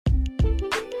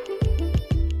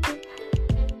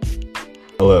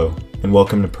Hello, and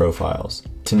welcome to Profiles.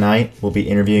 Tonight, we'll be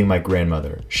interviewing my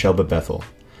grandmother, Shelba Bethel,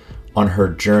 on her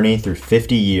journey through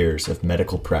 50 years of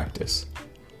medical practice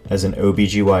as an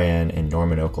OBGYN in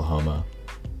Norman, Oklahoma,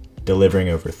 delivering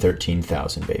over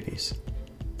 13,000 babies.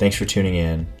 Thanks for tuning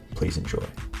in. Please enjoy.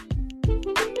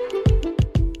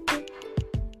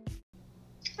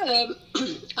 I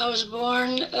was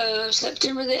born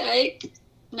September the 8th,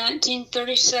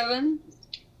 1937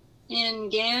 in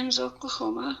Gans,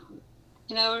 Oklahoma.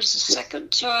 And I was the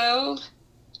second child,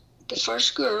 the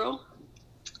first girl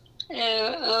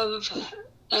of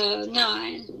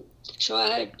 9. So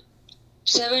I had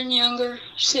 7 younger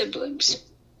siblings.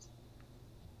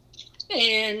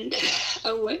 And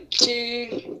I went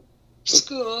to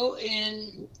school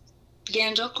in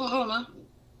Gans, Oklahoma.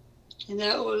 And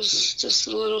that was just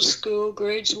a little school,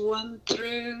 grades 1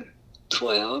 through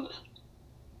 12.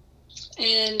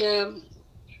 And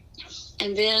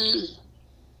then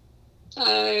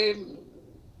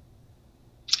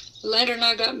Leonard and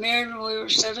I got married when we were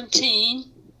 17.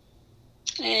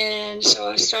 And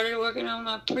so I started working on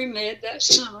my pre-med that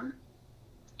summer.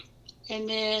 And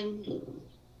then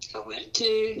I went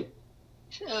to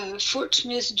Fort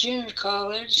Smith Junior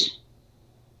College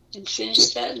and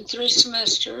finished that in 3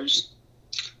 semesters.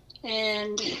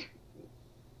 And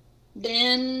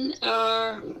then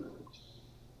our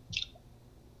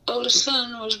oldest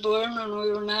son was born when we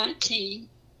were 19.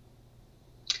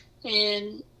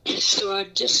 And so I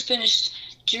just finished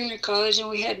junior college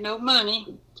and we had no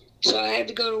money. So I had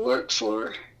to go to work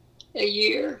for a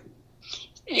year.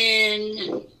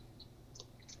 And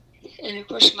of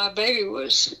course my baby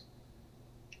was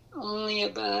only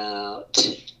about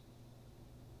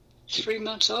 3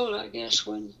 months old, I guess,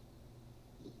 when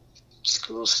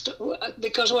school started.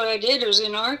 Because what I did was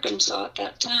in Arkansas at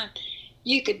that time,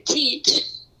 you could teach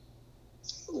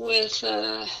with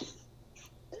a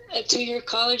 2-year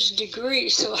college degree.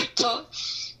 So I taught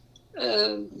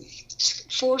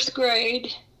 4th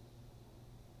grade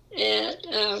at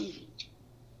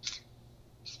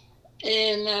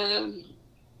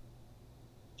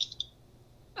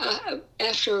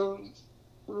after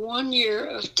 1 year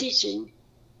of teaching,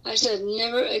 I said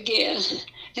never again.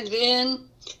 And then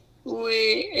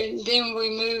we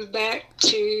moved back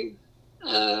to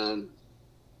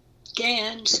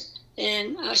Gans,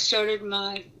 and I started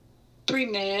my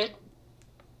pre-med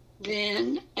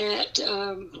then at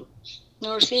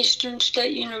Northeastern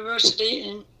State University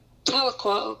in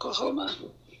Tahlequah, Oklahoma.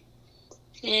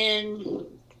 And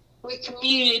I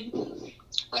commuted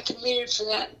for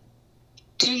that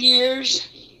 2 years.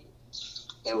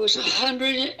 It was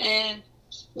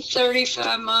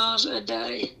 135 miles a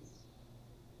day.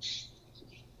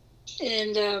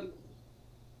 And I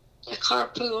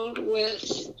carpooled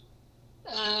with,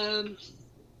 I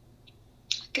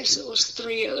guess it was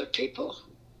 3 other people.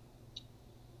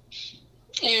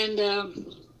 And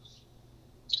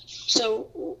so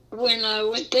when I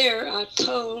went there, I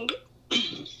told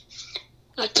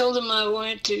them I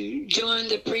wanted to join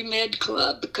the pre-med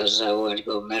club because I wanted to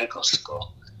go to medical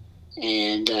school.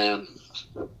 And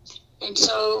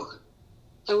so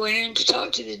I went in to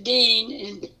talk to the dean,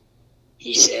 and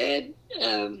he said,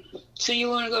 so you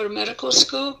want to go to medical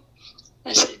school?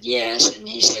 I said, yes. And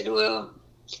he said, well,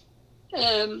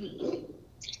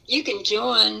 you can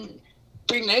join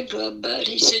pre-med club, but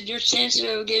he said, your chances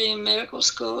of getting in medical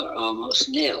school are almost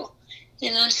nil.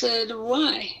 And I said,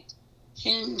 why?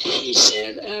 And he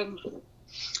said,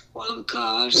 well,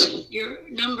 because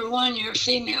number 1, you're a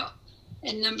female.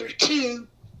 And number 2,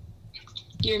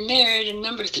 you're married. And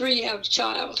number 3, you have a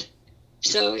child.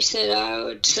 So he said, I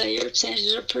would say your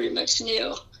chances are pretty much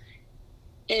nil.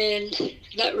 And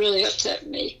that really upset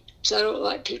me. So I don't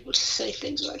like people to say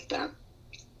things like that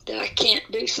I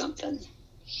can't do something.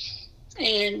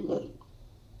 And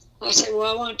I said,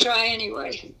 well, I want to try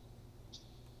anyway.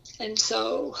 And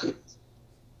so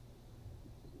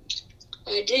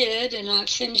I did, and I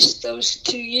finished those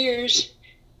 2 years.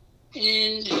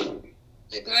 And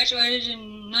I graduated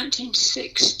in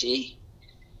 1960.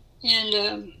 And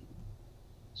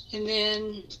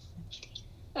then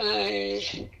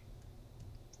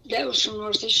that was from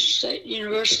Northeastern State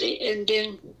University. And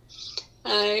then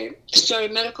I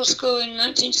started medical school in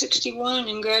 1961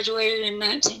 and graduated in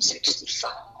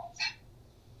 1965.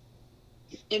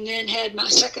 And then had my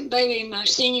second baby my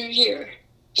senior year.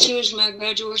 She was my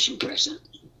graduation present.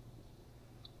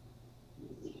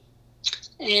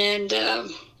 And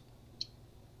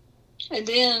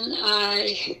then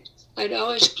I'd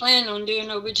always planned on doing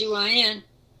OBGYN,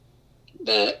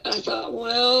 but I thought,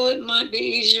 well, it might be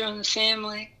easier on the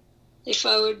family if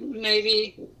I would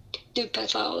maybe do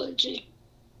pathology.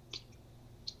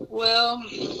 Well,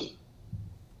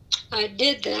 I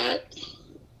did that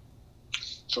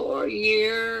for a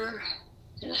year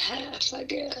and a half, I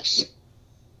guess.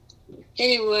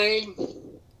 Anyway,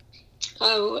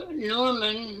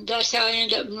 Norman, that's how I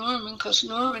ended up Norman, because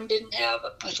Norman didn't have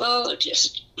a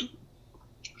pathologist.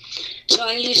 So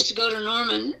I used to go to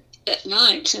Norman at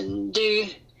night and do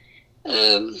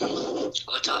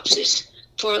autopsies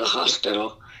for the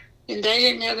hospital. And they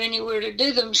didn't have anywhere to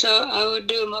do them, so I would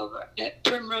do them over at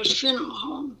Primrose Funeral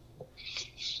Home.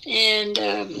 And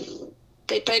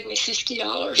they paid me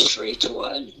 $50 for each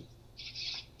one.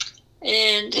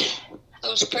 And I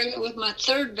was pregnant with my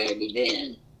third baby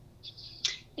then.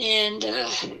 And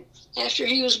after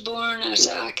he was born, I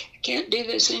said, I can't do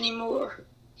this anymore.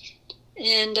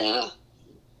 And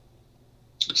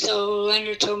so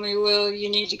Leonard told me, well, you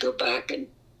need to go back and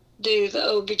do the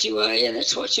OBGYN.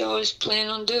 That's what you always plan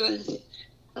on doing.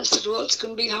 I said, well, it's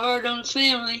going to be hard on the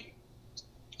family.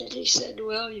 And he said,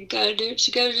 well, you got to do what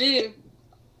you got to do.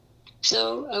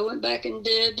 So I went back and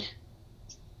did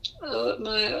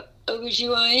my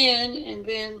OBGYN, and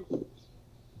then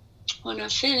when I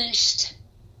finished,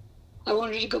 I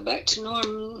wanted to go back to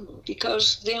Norman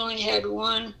because they only had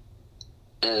one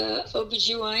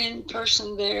OBGYN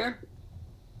person there,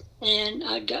 and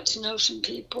I got to know some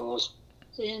people,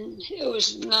 and it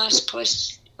was a nice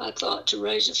place, I thought, to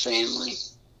raise a family.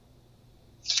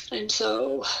 And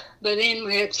so, by then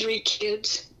we had 3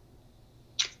 kids,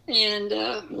 and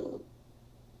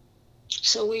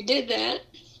so we did that,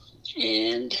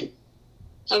 and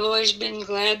I've always been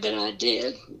glad that I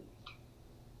did.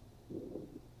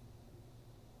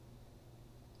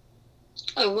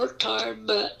 I worked hard,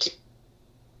 but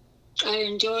I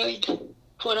enjoyed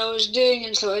what I was doing,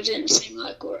 and so it didn't seem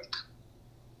like work.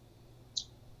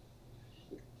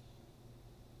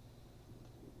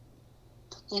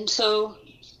 And so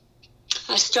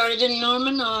I started in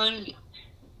Norman on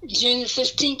June the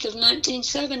 15th of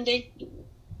 1970.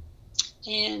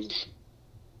 And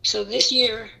so this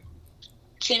year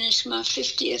finished my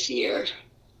 50th year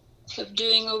of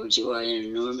doing OBGYN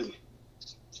in Norman.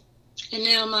 And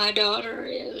now my daughter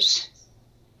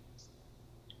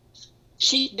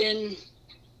she's been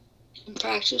in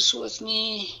practice with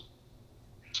me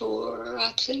for,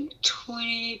 I think,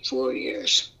 24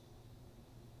 years.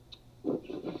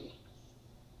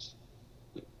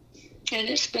 And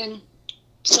it's been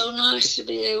so nice to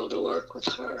be able to work with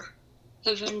her.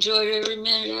 I've enjoyed every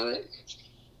minute of it.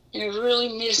 And I've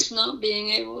really missed not being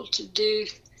able to do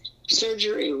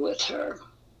surgery with her.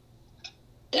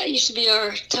 That used to be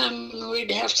our time when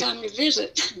we'd have time to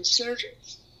visit and surgery.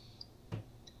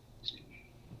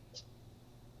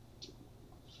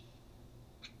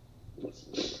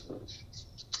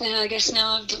 And I guess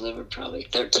now I've delivered probably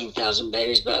 13,000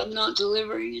 babies, but I'm not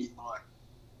delivering anymore.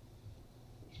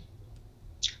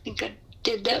 I think I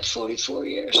did that 44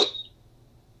 years.